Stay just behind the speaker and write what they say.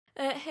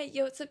Hey,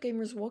 yo, what's up,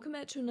 gamers? Welcome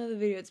back to another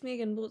video. It's me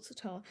again,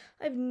 tawa.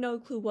 I have no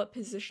clue what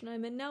position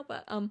I'm in now,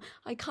 but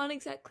I can't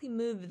exactly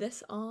move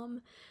this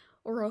arm,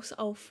 or else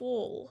I'll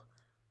fall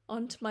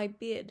onto my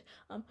bed.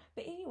 But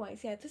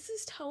anyways, yeah, this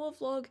is Tawa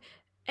Vlog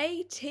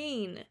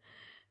 18.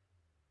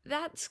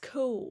 That's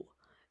cool.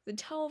 The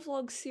Tawa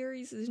Vlog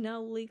series is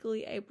now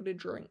legally able to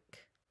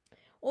drink.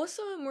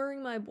 Also, I'm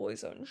wearing my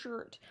Boyzone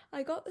shirt.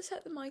 I got this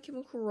at the My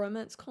Chemical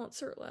Romance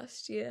concert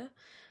last year.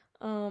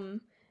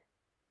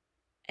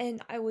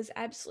 And I was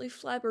absolutely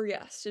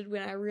flabbergasted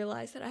when I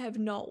realized that I have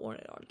not worn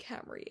it on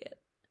camera yet.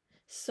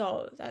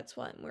 So that's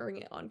why I'm wearing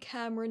it on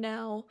camera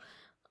now.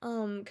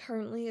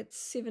 Currently it's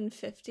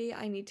 7:50.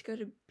 I need to go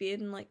to bed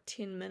in like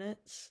 10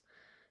 minutes.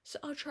 So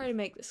I'll try to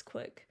make this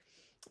quick.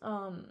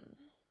 I'm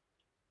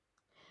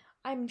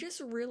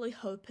just really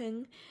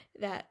hoping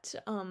that,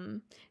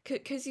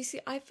 cause you see,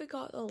 I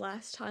forgot the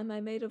last time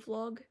I made a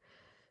vlog.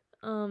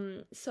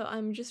 So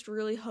I'm just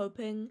really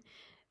hoping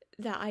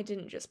that I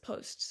didn't just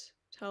post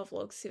Tawa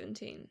Vlog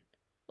 17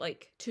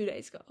 like 2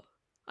 days ago.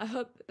 I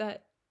hope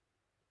that.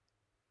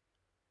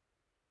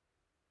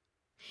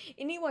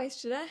 Anyways,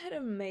 today I had an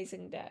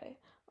amazing day.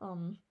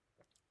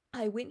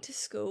 I went to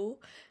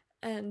school,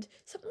 and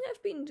something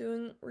I've been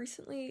doing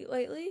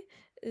lately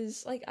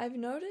is like I've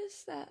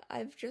noticed that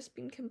I've just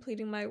been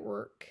completing my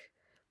work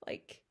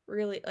like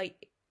really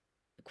like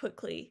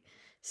quickly.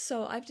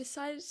 So I've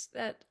decided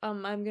that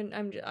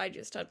I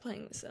just started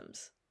playing The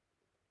Sims.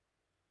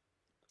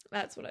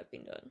 That's what I've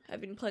been doing.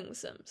 I've been playing The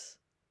Sims.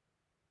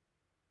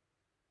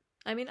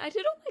 I mean, I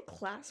did all my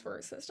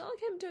classwork, so it's not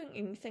like I'm doing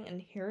anything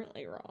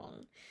inherently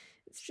wrong.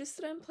 It's just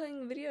that I'm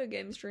playing video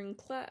games during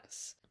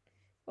class.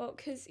 Well,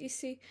 because, you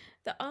see,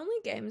 the only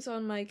games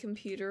on my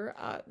computer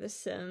are The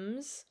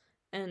Sims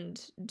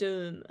and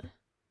Doom.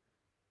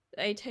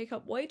 They take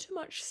up way too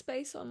much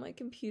space on my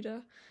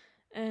computer,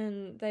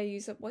 and they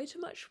use up way too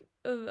much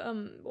of,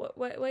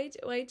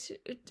 way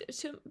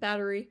too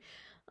battery.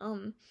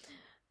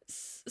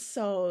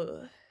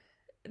 So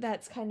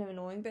that's kind of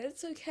annoying, but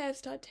it's okay. I've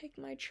started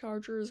taking my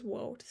charger as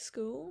well to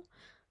school.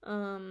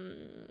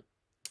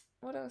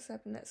 What else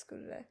happened at school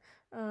today?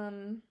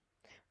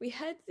 We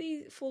had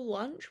for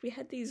lunch, we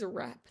had these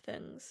wrap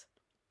things,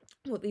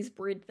 these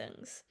bread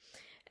things,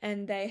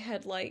 and they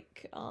had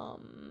like,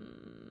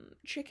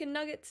 chicken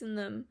nuggets in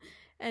them,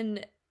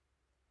 and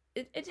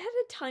it had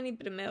a tiny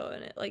bit of mayo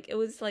in it, like, it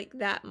was like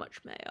that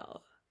much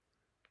mayo,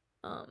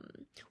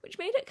 which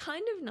made it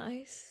kind of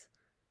nice.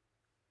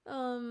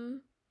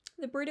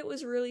 The bread, it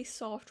was really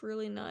soft,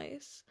 really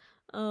nice.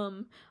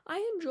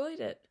 I enjoyed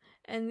it.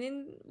 And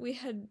then we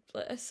had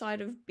a side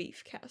of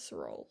beef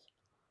casserole.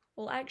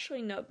 Well,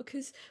 actually, no,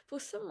 because for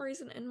some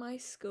reason in my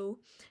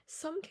school,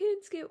 some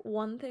kids get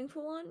one thing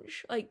for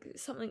lunch, like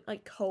something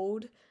like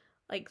cold,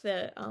 like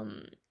the,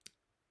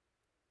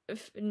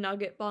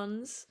 nugget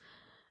buns.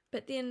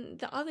 But then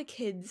the other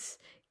kids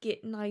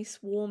get nice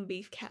warm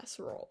beef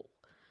casserole.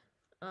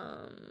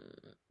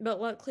 But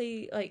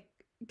luckily, like,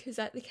 because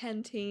at the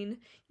canteen,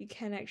 you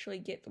can actually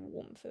get the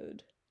warm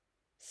food.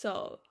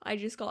 So, I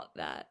just got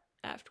that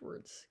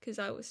afterwards, because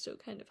I was still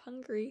kind of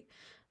hungry.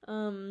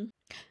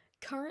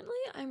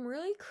 Currently, I'm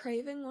really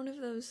craving one of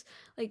those,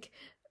 like,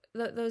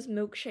 those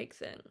milkshake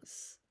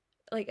things.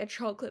 Like, a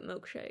chocolate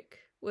milkshake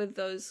with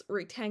those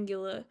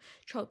rectangular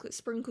chocolate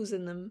sprinkles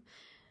in them,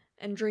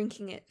 and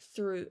drinking it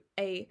through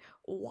a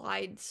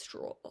wide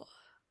straw.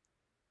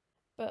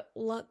 But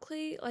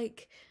luckily,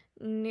 like,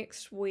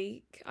 next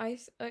week on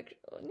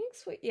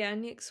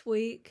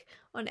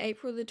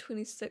April the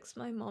 26th,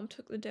 my mom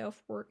took the day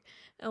off work,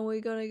 and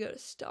we're gonna go to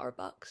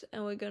Starbucks,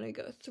 and we're gonna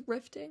go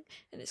thrifting,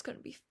 and it's gonna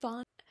be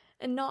fun.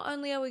 And not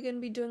only are we gonna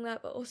be doing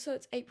that, but also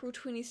it's April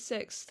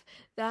 26th.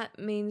 That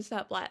means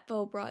that Black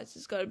Veil Brides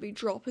is gonna be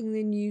dropping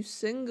the new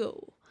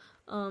single,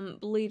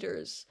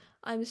 Bleeders.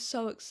 I'm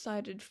so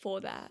excited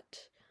for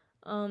that.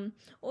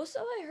 Also,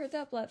 I heard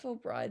that Black Veil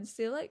Brides,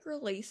 they're like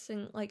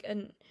releasing like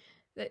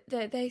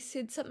they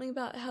said something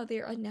about how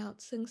they're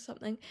announcing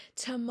something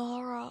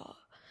tomorrow.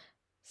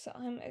 So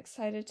I'm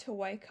excited to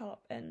wake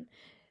up and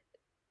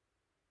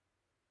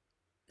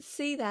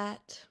see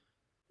that.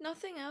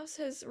 Nothing else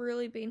has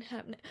really been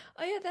happening.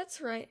 Oh yeah,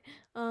 that's right.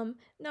 No,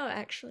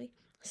 actually.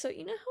 So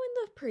you know how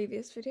in the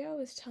previous video I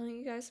was telling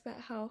you guys about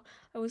how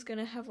I was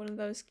gonna have one of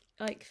those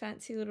like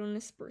fancy little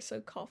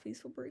Nespresso coffees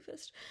for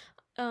breakfast?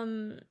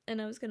 And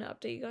I was gonna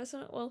update you guys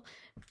on it. Well,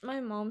 my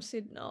mom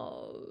said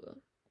no.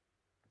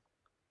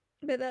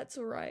 But that's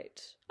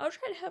alright. I'll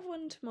try to have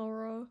one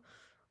tomorrow,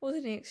 or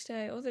the next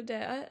day, or the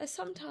day.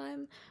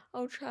 Sometime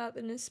I'll try out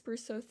the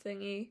Nespresso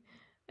thingy,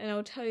 and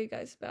I'll tell you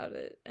guys about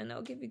it, and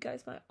I'll give you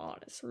guys my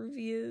honest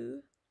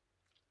review.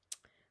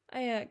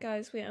 Yeah,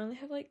 guys, we only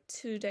have like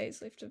 2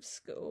 days left of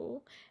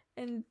school,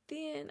 and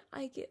then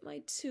I get my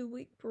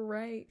 2-week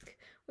break,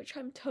 which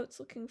I'm totes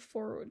looking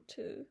forward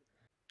to.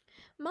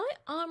 My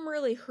arm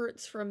really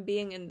hurts from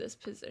being in this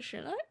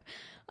position.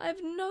 I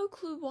have no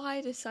clue why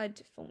I decided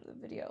to film the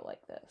video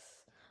like this.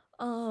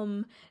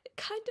 Kind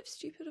of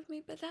stupid of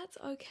me, but that's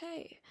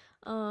okay.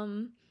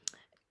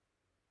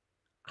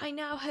 I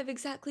now have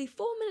exactly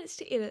 4 minutes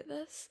to edit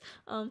this.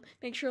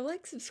 Make sure to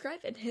like,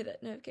 subscribe, and hit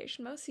that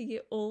notification bell so you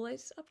get all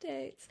latest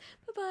updates.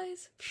 Bye-bye.